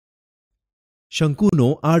શંકુનો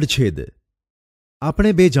આડછેદ.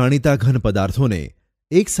 આપણે બે જાણીતા ઘન પદાર્થોને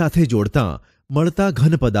એકસાથે જોડતાં મળતા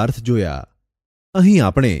ઘન પદાર્થ જોયા. અહીં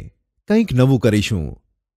આપણે કંઈક નવું કરીશું.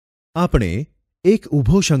 આપણે એક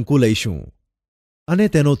ઊભો શંકુ લઈશું અને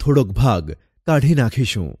તેનો થોડોક ભાગ કાઢી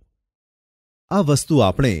નાખીશું. આ વસ્તુ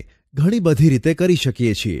આપણે ઘણી બધી રીતે કરી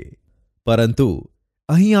શકીએ છીએ, પરંતુ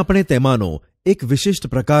અહીં આપણે તેમાંનો એક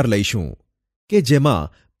વિશિષ્ટ પ્રકાર લઈશું કે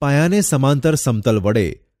જેમાં પાયાને સમાંતર સમતલ વડે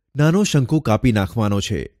નાનો શંકુ કાપી નાખવાનો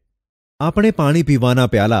છે. આપણે પાણી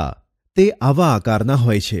પીવાના પ્યાલા તે આવા આકારના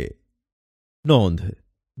હોય છે. નોંધ: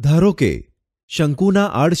 ધારો કે શંકુના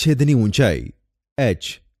આડછેદની ઊંચાઈ h,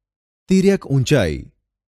 તિર્યક ઊંચાઈ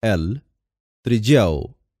l, ત્રિજ્યાઓ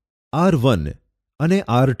r1 અને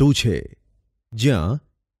r2 છે, જ્યાં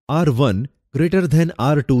r1 >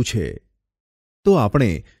 r2 છે. તો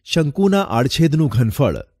આપણે શંકુના આડછેદનું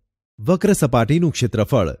ઘનફળ, વક્ર સપાટીનું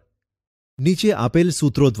ક્ષેત્રફળ નીચે આપેલ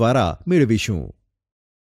સૂત્રો દ્વારા મેળવીશું.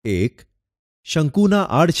 1. શંકુના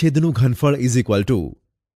આડછેદનું ઘનફળ =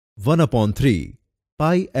 1/3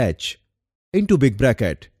 પાઈ h into big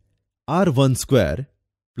bracket r1 square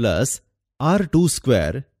plus r2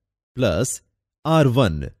 square plus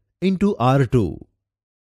r1 into r2.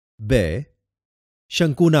 2.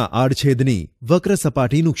 શંકુના આડછેદની વક્ર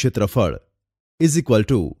સપાટીનું ક્ષેત્રફળ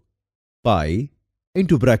 = પાઈ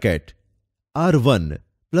into bracket r1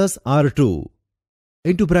 plus r2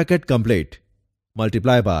 into bracket complete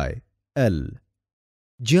multiply by l,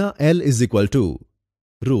 જ્યાં l =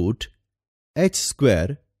 h square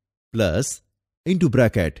plus into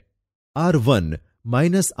bracket r1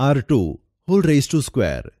 minus r2 hall rays two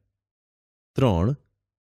square. 3.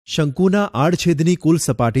 શંકુના આડછેદની કુલ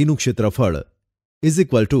સપાટીનું ક્ષેત્રફળ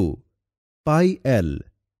 = પાઈ l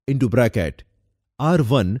into bracket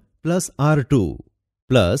r1 plus r2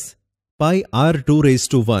 plus pi r2 rays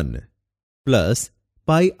two 1 plus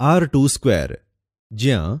pi r2 square,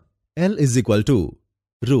 જ્યાં l =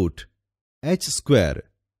 h square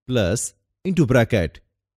plus into bracket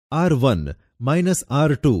r1 minus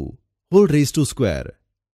r2 hall rays two square.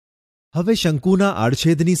 હવે શંકુના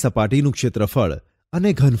આડછેદની સપાટીનું ક્ષેત્રફળ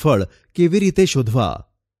અને ઘનફળ કેવી રીતે શોધવા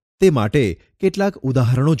તે માટે કેટલાક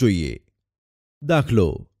ઉદાહરણો જોઈએ. દાખલો: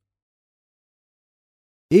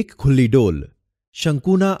 એક ખુલ્લી ડોલ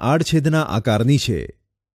શંકુના આડછેદના આકારની છે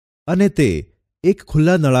અને તે એક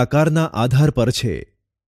ખુલ્લા નળાકારના આધાર પર છે.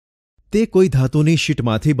 તે કોઈ ધાતુની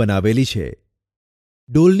શીટમાંથી બનાવેલી છે.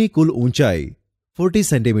 ડોલની કુલ ઊંચાઈ 40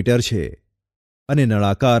 સેન્ટીમીટર છે અને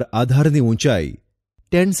નળાકાર આધારની ઊંચાઈ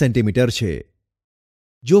 10 સેન્ટીમીટર છે.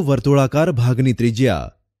 જો વર્તુળાકાર ભાગની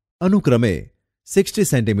ત્રિજ્યા અનુક્રમે 60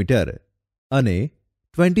 સેન્ટીમીટર અને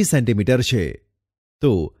 20 સેન્ટીમીટર છે,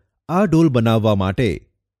 તો આ ડોલ બનાવવા માટે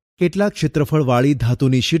કેટલા ક્ષેત્રફળવાળી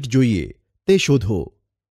ધાતુની શીટ જોઈએ તે શોધો,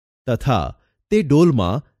 તથા તે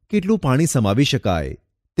ડોલમાં કેટલું પાણી સમાવી શકાય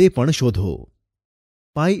તે પણ શોધો.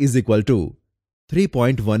 પાઈ =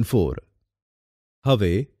 3.14.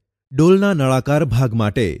 હવે ડોલના નળાકાર ભાગ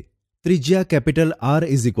માટે ત્રિજ્યા કેપિટલ R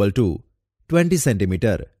 = 20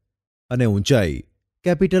 સેન્ટીમીટર અને ઊંચાઈ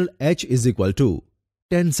કેપિટલ H =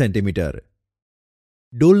 10 સેન્ટીમીટર.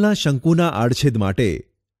 ડોલના શંકુના આડછેદ માટે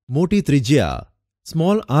મોટી ત્રિજ્યા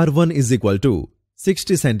સ્મોલ r1 =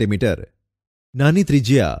 60 સેન્ટીમીટર, નાની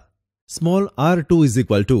ત્રિજ્યા સ્મોલ r2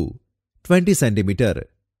 = 20 સેન્ટીમીટર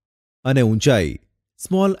અને ઊંચાઈ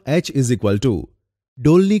સ્મોલ h =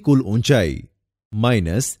 ડોલની કુલ ઊંચાઈ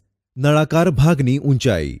માઇનસ નળાકાર ભાગની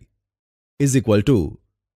ઊંચાઈ =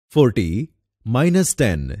 40 માઇનસ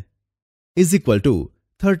 10 =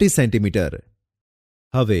 30 સેન્ટીમીટર.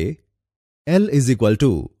 હવે l =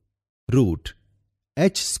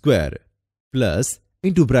 h square plus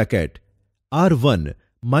into bracket r1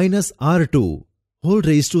 minus r2 hall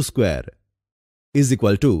rays two square =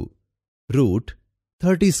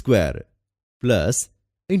 30 square plus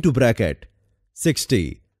into bracket 60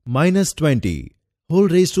 minus 20 hall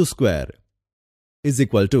rays two square =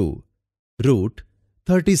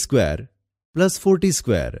 30 square plus 40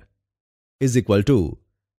 square =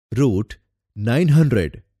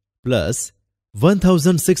 900 plus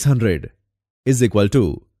 1600 =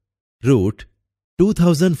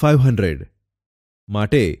 2500.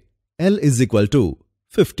 માટે l =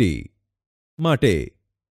 50. માટે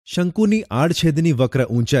શંકુની આડછેદની વક્ર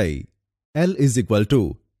ઊંચાઈ l =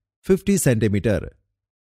 50 સેન્ટીમીટર.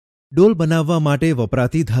 ડોલ બનાવવા માટે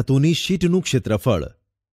વપરાતી ધાતુની શીટનું ક્ષેત્રફળ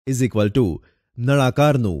 =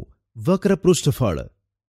 નળાકારનું વક્ર પૃષ્ઠફળ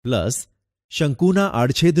પ્લસ શંકુના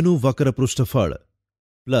આડછેદનું વક્ર પૃષ્ઠફળ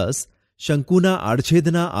પ્લસ શંકુના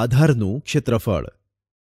આડછેદના આધારનું ક્ષેત્રફળ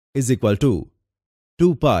 = 2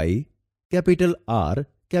 પાઈ capital R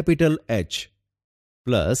capital H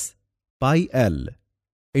plus pi l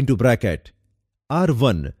into bracket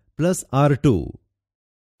r1 plus r2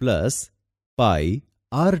 plus pi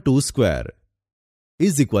r2 square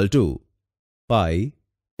is equal to pi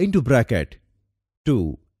into bracket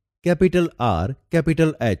 2 capital R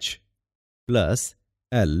capital H plus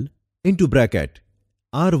L into bracket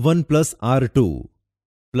r1 plus r2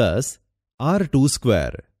 plus r2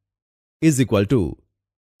 square is equal to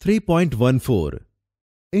 3.14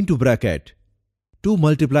 into bracket 2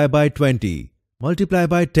 multiplied by 20 multiplied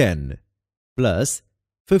by 10 plus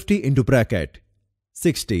 50 into bracket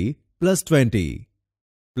 60 plus 20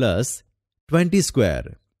 plus 20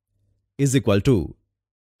 square is equal to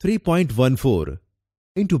 3.14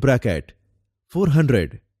 into bracket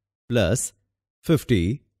 400 plus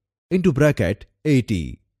 50 into bracket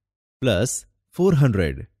 80 plus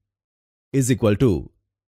 400 is equal to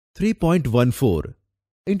 3.14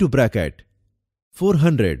 into bracket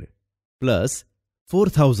 400 plus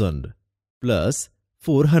 4000 plus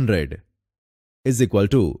 400 is equal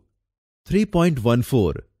to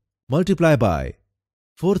 3.14 multiplied by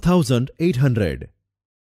 4800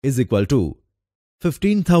 is equal to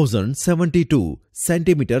 15,072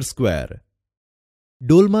 centimeter square.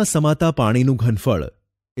 ડોલમાં સમાતા પાણીનું ઘનફળ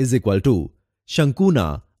is equal to શંકુના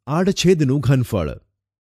આડછેદનું ઘનફળ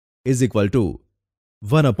is equal to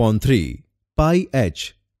 1/3 pi h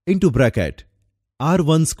into bracket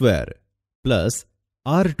r1 square plus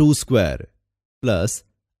r2 square plus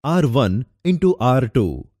r1 into r2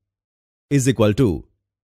 is equal to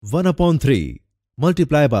 1/3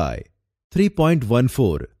 multiplied by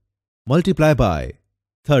 3.14 multiplied by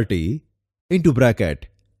 30 into bracket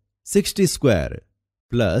 60 square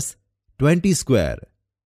plus 20 square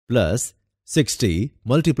plus 60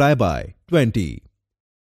 multiplied by 20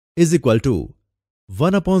 is equal to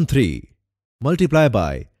 1/3 multiplied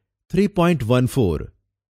by 3.14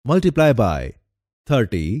 multiplied by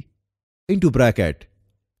 30 into bracket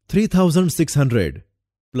 3600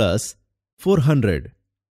 plus 400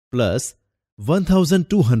 plus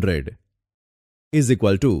 1200 is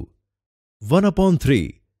equal to 1/3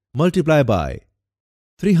 multiplied by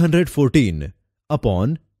 314 upon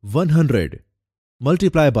 100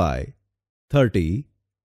 multiplied by 30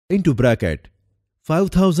 into bracket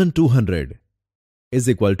 5200 is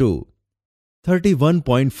equal to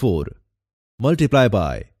 31.4 multiplied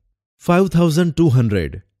by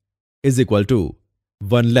 5200 is equal to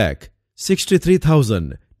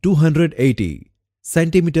 1,63,280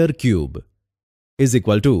 centimeter cube is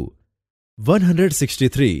equal to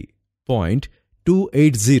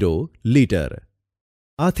 163.280 liter.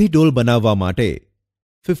 આથી ડોલ બનાવવા માટે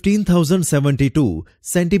 15,072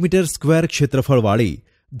 centimetre square ક્ષેત્રફળવાળી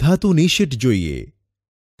ધાતુની sheet જોઈએ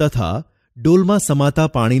તથા ડોલમાં સમાતા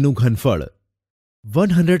પાણીનું ઘનફળ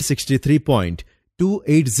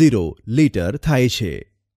 163.280 litre થાય છે.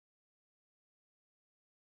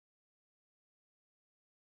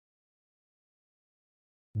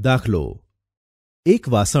 દાખલો એક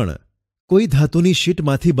વાસણ કોઈ ધાતુની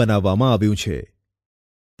શીટમાંથી બનાવવામાં આવ્યું છે.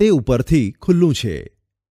 તે ઉપરથી ખુલ્લું છે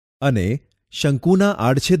અને શંકુના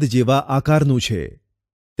આડછેદ જેવા આકારનું છે.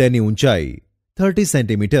 તેની ઊંચાઈ 30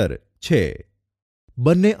 સેન્ટીમીટર છે.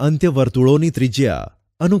 બંને અંત્યવર્તુળોની ત્રિજ્યા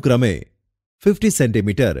અનુક્રમે 50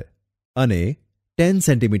 સેન્ટીમીટર અને 10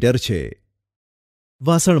 સેન્ટીમીટર છે.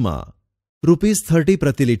 વાસણમાં ₹30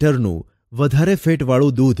 પ્રતિ લિટરનું વધારે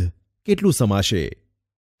ફેટવાળું દૂધ કેટલું સમાશે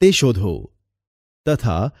તે શોધો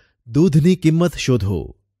તથા દૂધની કિંમત શોધો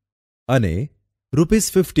અને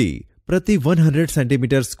 ₹50 પ્રતિ 100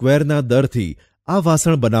 સેન્ટીમીટર સ્ક્વેરના દરથી આ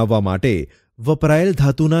વાસણ બનાવવા માટે વપરાયેલ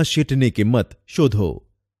ધાતુના શીટની કિંમત શોધો.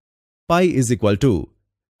 પાઈ ઇઝ ઇક્વલ ટુ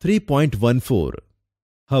 3.14.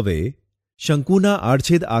 હવે શંકુના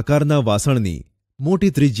આડછેદ આકારના વાસણની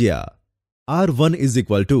મોટી ત્રિજ્યા R1 is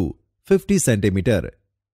equal to 50 centimetre,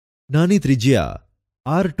 નાની ત્રિજ્યા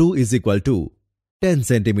R2 is equal to 10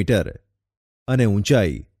 centimetre અને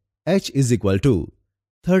ઊંચાઈ h is equal to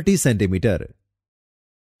 30 centimetre.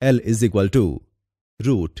 L is equal to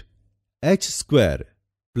root h square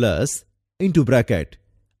plus into bracket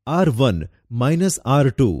r1 minus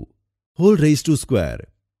r2 whole raised to square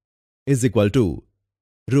is equal to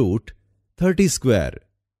root 30 square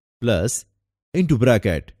plus into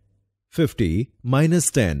bracket 50 minus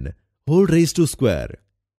 10 whole raised to square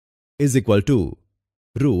is equal to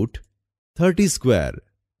root 30 square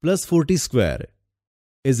plus 40 square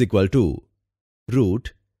is equal to root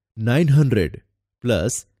 900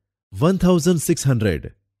 plus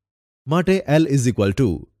 1600. માટે L is equal to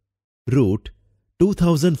root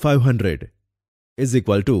 2500 is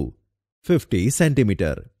equal to 50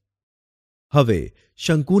 centimetre. હવે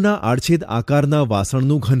શંકુના આડછેદ આકારના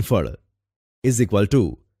વાસણનું ઘનફળ is equal to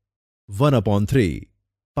 1/3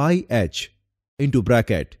 pi h into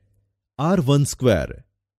bracket R1 square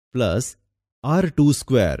plus R2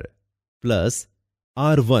 square plus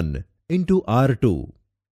R1 into R2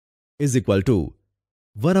 is equal to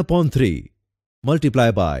 1 upon 3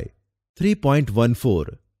 multiplied by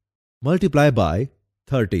 3.14 multiplied by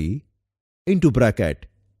 30 into bracket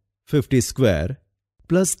 50 square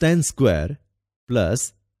plus 10 square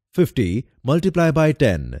plus 50 multiplied by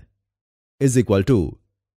 10 is equal to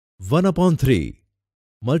 1 upon 3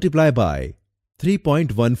 multiplied by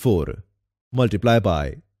 3.14 multiplied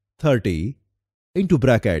by 30 into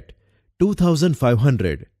bracket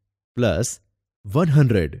 2500 plus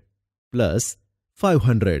 100 plus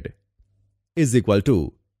 500 is equal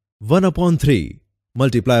to 1 upon 3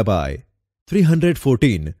 multiplied by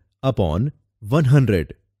 314 upon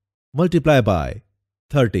 100 multiplied by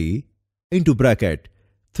 30 into bracket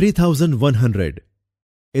 3100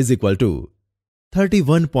 is equal to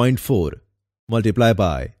 31.4 multiplied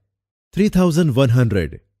by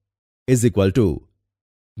 3100 is equal to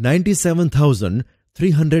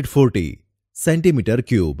 97,340 centimeter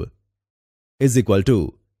cube is equal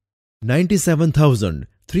to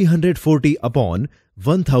 97,340 upon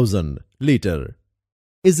 1000 liter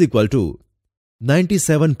is equal to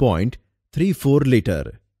 97.34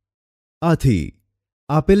 liter. આથી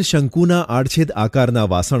આપેલ શંકુના આડછેદ આકારના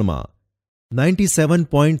વાસણમાં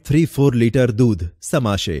 97.34 litre દૂધ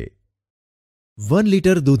સમાશે. 1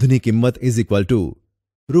 litre દૂધની કિંમત is equal to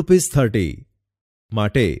 ₹30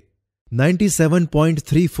 માટે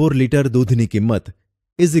 97.34 litre દૂધની કિંમત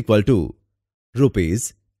is equal to rupees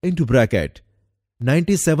into bracket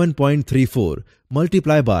 97.34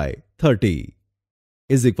 multiply by 30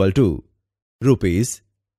 is equal to rupees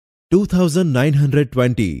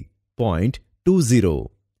 2920.20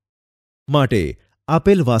 માટે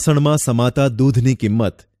આપેલ વાસણમાં સમાતા દૂધની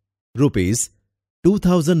કિંમત રૂપીઝ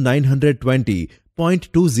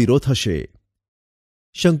 2920.20 થશે.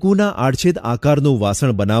 શંકુના આડછેદ આકારનું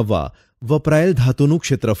વાસણ બનાવવા વપરાયેલ ધાતુનું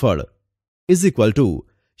ક્ષેત્રફળ ઇઝ ઇક્વલ ટુ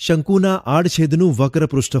શંકુના આડછેદનું વક્ર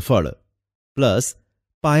પૃષ્ઠફળ પ્લસ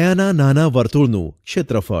પાયાના નાના વર્તુળનું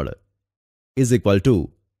ક્ષેત્રફળ is equal two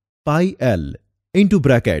pi L into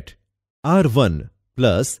bracket R1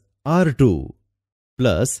 plus R2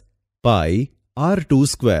 plus pi R2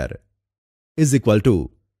 square is equal to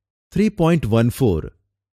 3.14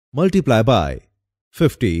 multiplied by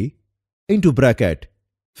 50 into bracket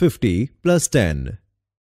 50 plus 10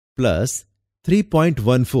 plus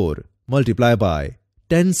 3.14 multiplied by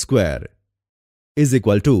 10 square is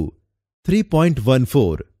equal to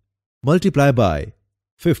 3.14 multiplied by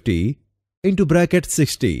 50 into bracket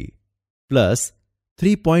 60 plus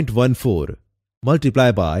 3.14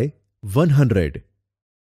 multiplied by 100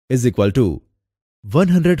 is equal to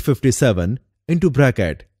 157 into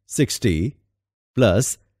bracket 60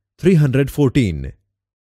 plus 314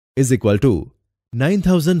 is equal to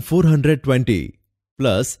 9420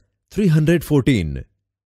 plus 314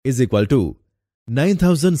 is equal to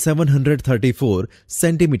 9734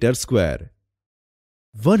 centimeter square.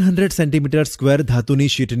 100 centimeter square ધાતુની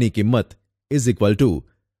શીટની કિંમત is equal to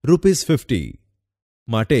 ₹50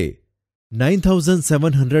 માટે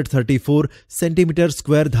 9734 centimeter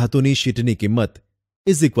square ધાતુની શીટની કિંમત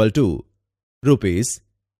is equal to rupees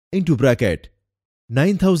into bracket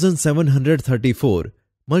 9734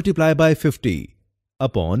 multiplied by 50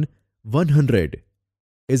 upon 100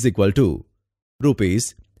 is equal to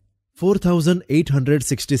rupees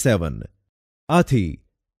 4867. આથી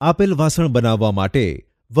આપેલ વાસણ બનાવવા માટે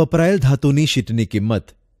વપરાયેલ ધાતુની શીટની કિંમત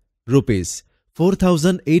રૂપીસ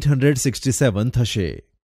 4867 થશે.